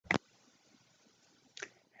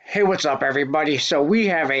Hey, what's up, everybody? So we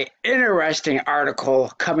have an interesting article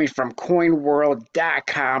coming from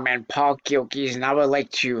CoinWorld.com and Paul Gilkey's, and I would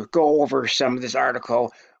like to go over some of this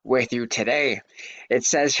article with you today. It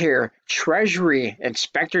says here, Treasury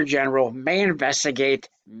Inspector General may investigate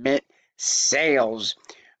mint sales.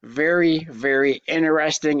 Very, very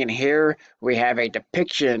interesting. And here we have a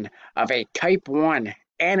depiction of a Type 1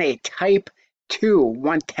 and a Type 2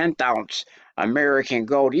 1/10 ounce American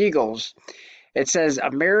Gold Eagles. It says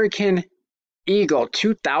American Eagle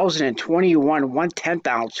 2021 1/10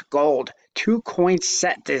 ounce gold 2 coin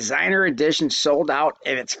set designer edition sold out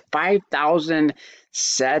in its 5,000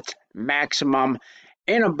 set maximum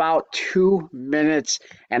in about 2 minutes.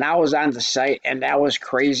 And I was on the site, and that was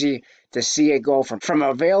crazy to see it go from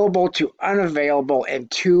available to unavailable in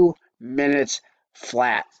 2 minutes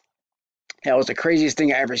flat. That was the craziest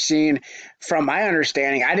thing I ever seen. From my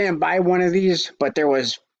understanding, I didn't buy one of these, but there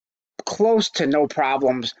was close to no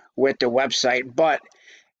problems with the website, but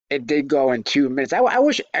it did go in 2 minutes. I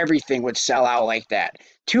wish everything would sell out like that.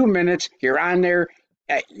 2 minutes, you're on there,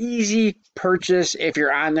 an easy purchase if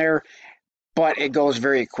you're on there, but it goes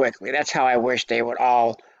very quickly. That's how I wish they would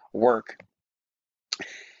all work.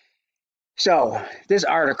 So, this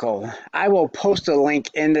article, I will post a link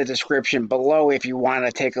in the description below if you want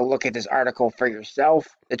to take a look at this article for yourself.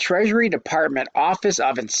 The Treasury Department Office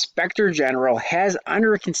of Inspector General has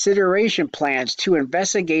under consideration plans to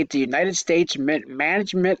investigate the United States Mint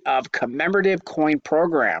Management of Commemorative Coin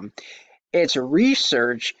Program, its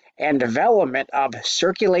research and development of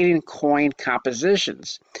circulating coin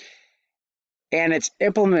compositions, and its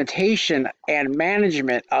implementation and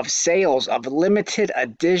management of sales of limited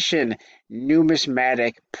edition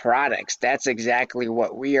numismatic products. That's exactly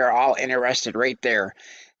what we are all interested right there.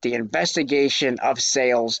 The investigation of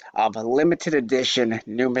sales of limited edition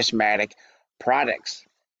numismatic products.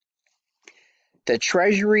 The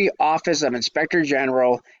Treasury Office of Inspector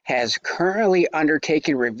General has currently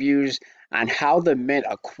undertaken reviews on how the Mint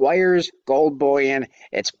acquires gold bullion,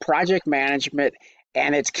 its project management,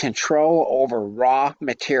 and its control over raw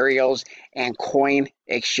materials and coin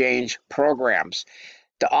exchange programs.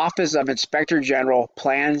 The Office of Inspector General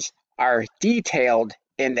plans are detailed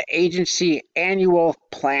in the agency annual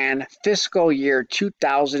plan fiscal year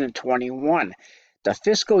 2021. The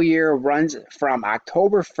fiscal year runs from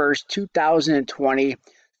October 1st, 2020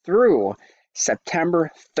 through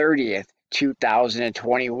September 30th,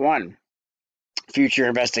 2021. Future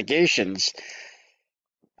investigations.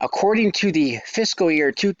 According to the fiscal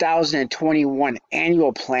year 2021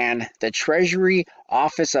 annual plan, the Treasury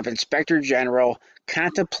Office of Inspector General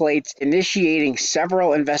contemplates initiating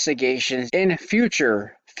several investigations in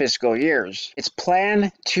future fiscal years. Its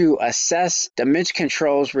plan to assess the Mint's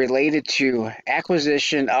controls related to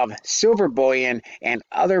acquisition of silver bullion and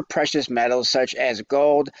other precious metals such as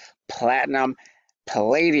gold, platinum,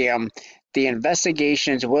 palladium. The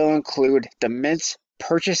investigations will include the Mint's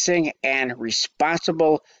purchasing and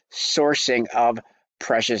responsible sourcing of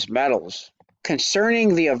precious metals.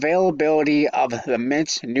 Concerning the availability of the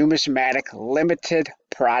Mint's numismatic limited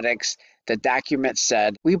products, the document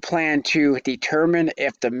said, we plan to determine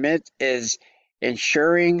if the Mint is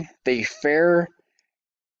ensuring the fair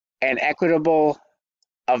and equitable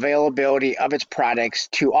availability of its products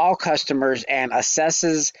to all customers and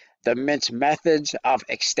assesses the Mint's methods of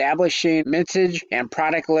establishing mintage and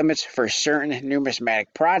product limits for certain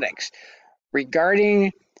numismatic products.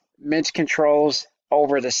 Regarding Mint's controls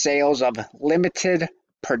over the sales of limited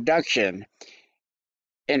production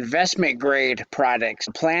investment grade products,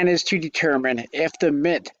 the plan is to determine if the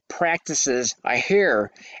Mint practices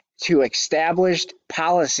adhere to established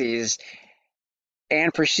policies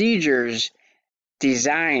and procedures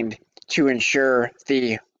designed to ensure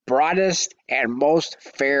the broadest and most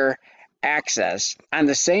fair access. On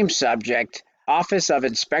the same subject, Office of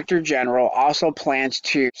Inspector General also plans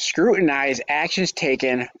to scrutinize actions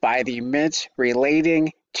taken by the Mint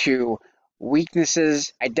relating to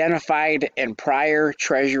weaknesses identified in prior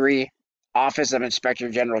Treasury Office of Inspector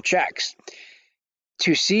General checks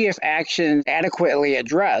to see if actions adequately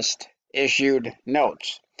addressed issued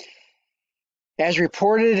notes. As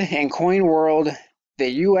reported in Coin World, the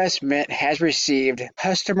U.S. Mint has received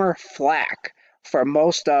customer flack for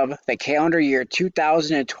most of the calendar year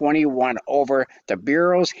 2021 over the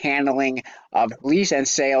Bureau's handling of lease and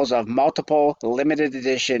sales of multiple limited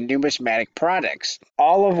edition numismatic products,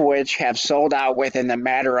 all of which have sold out within a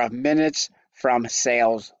matter of minutes from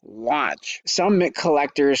sales launch. Some Mint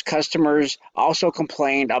collectors' customers also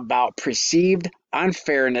complained about perceived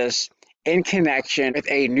unfairness in connection with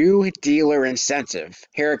a new dealer incentive.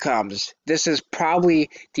 Here it comes. This is probably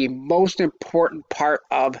the most important part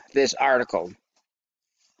of this article.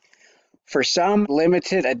 For some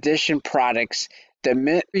limited edition products, the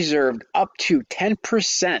Mint reserved up to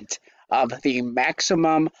 10% of the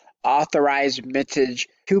maximum authorized mintage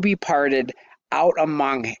to be parted out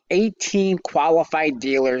among 18 qualified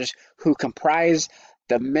dealers who comprise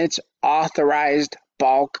the Mint's Authorized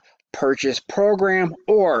Bulk Purchase Program,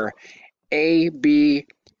 or ABPP.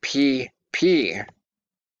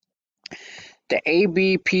 The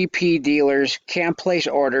ABPP dealers can place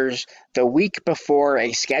orders the week before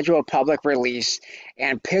a scheduled public release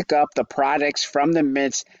and pick up the products from the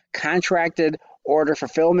Mint's contracted order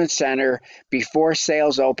fulfillment center before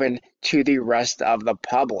sales open to the rest of the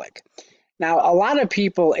public. Now, a lot of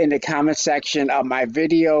people in the comment section of my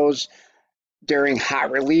videos during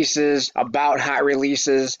hot releases, about hot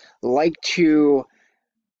releases, like to,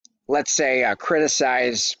 let's say,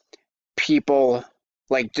 criticize people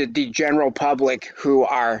like the general public who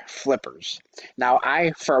are flippers. Now,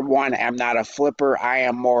 I, for one, am not a flipper. I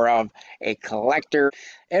am more of a collector.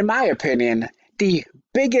 In my opinion, the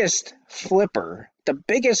biggest flipper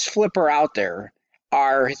out there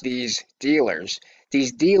are these dealers.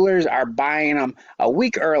 These dealers are buying them a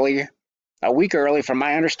week early from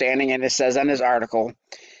my understanding, and it says on this article,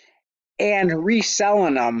 and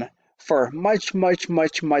reselling them for much, much,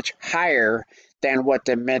 much, much higher than what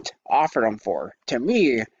the Mint offered them for. To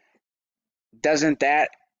me, doesn't that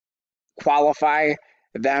qualify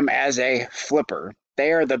them as a flipper?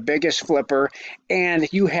 They are the biggest flipper,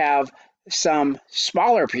 and you have some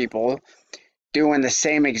smaller people doing the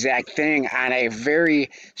same exact thing on a very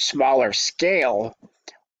smaller scale,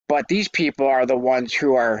 but these people are the ones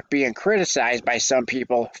who are being criticized by some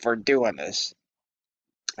people for doing this.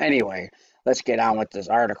 Anyway, let's get on with this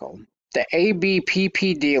article. The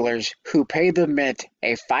ABPP dealers who pay the Mint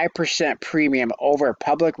a 5% premium over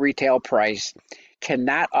public retail price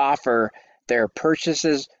cannot offer their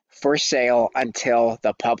purchases for sale until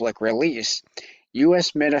the public release.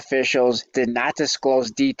 U.S. Mint officials did not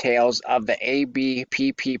disclose details of the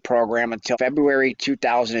ABPP program until February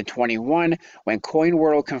 2021, when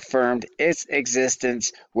CoinWorld confirmed its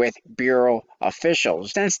existence with Bureau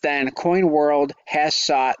officials. Since then, CoinWorld has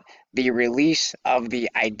sought the release of the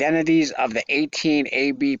identities of the 18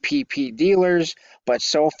 ABPP dealers, but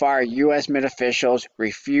so far U.S. Mint officials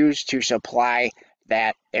refuse to supply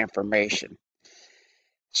that information.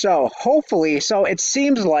 So it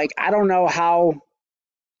seems like, I don't know how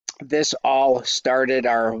this all started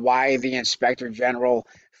or why the Inspector General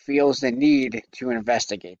feels the need to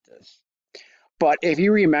investigate this. But if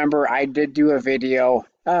you remember, I did do a video,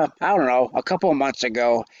 I don't know, a couple of months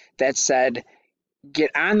ago that said,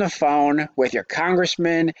 get on the phone with your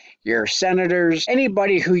congressmen, your senators,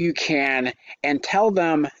 anybody who you can, and tell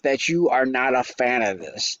them that you are not a fan of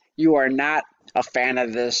this. You are not a fan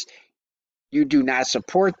of this. You do not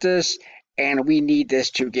support this, and we need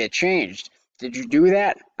this to get changed. Did you do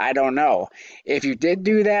that? I don't know. If you did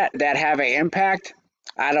do that, that have an impact?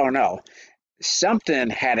 I don't know. Something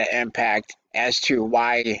had an impact as to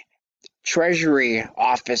why Treasury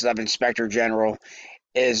Office of Inspector General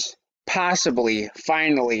is possibly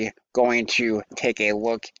finally going to take a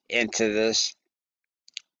look into this.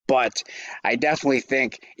 But I definitely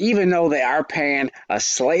think, even though they are paying a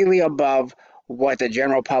slightly above what the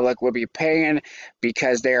general public would be paying,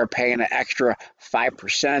 because they are paying an extra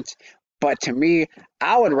 5%, but to me,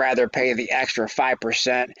 I would rather pay the extra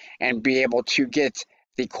 5% and be able to get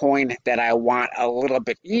the coin that I want a little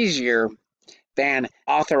bit easier than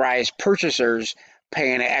authorized purchasers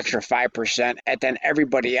paying an extra 5%, and then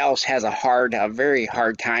everybody else has a harder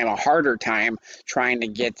time trying to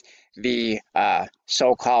get the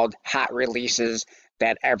so-called hot releases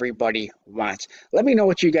that everybody wants. Let me know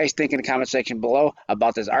what you guys think in the comment section below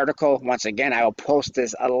about this article. Once again, I will post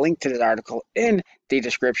a link to this article in the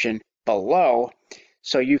description below,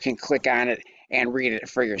 so you can click on it and read it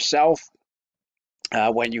for yourself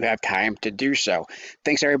when you have time to do so.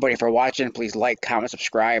 Thanks everybody for watching. Please like, comment,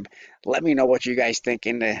 subscribe. Let me know what you guys think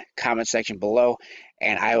in the comment section below,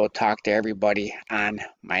 and I will talk to everybody on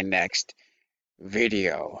my next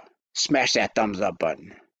video. Smash that thumbs up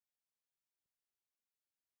button.